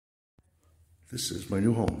This is my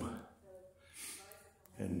new home.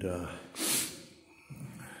 And the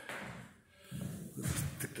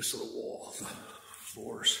thickness of the wall, the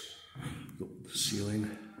floors, the ceiling.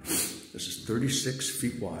 This is 36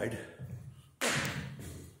 feet wide.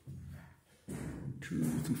 2,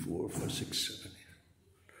 3, 4, 5, 6, 7.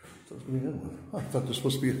 Oh, I thought there's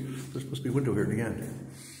supposed to be a window here at the end.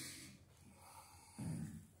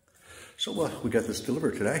 So we got this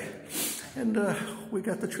delivered today, and we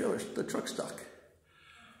got the truck stuck.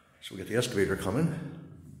 So we got the excavator coming,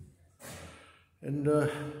 and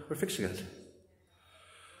we're fixing it.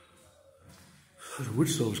 The wood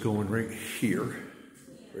stove's going right here,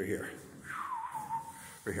 right here,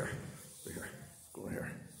 right here, right here, going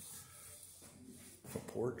here. The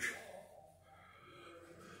porch.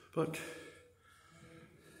 But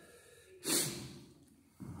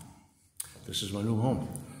this is my new home.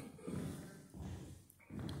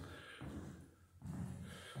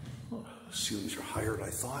 Oh, the ceilings are higher than I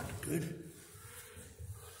thought. Good.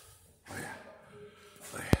 Oh yeah.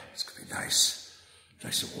 Oh yeah. It's gonna be nice.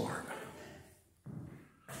 Nice and warm.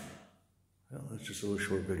 Well, that's just a little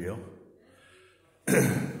short video.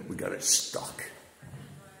 We got it stuck.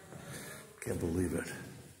 Can't believe it.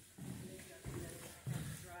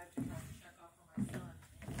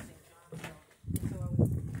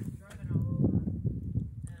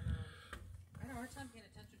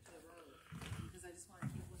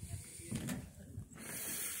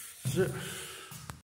 That's it.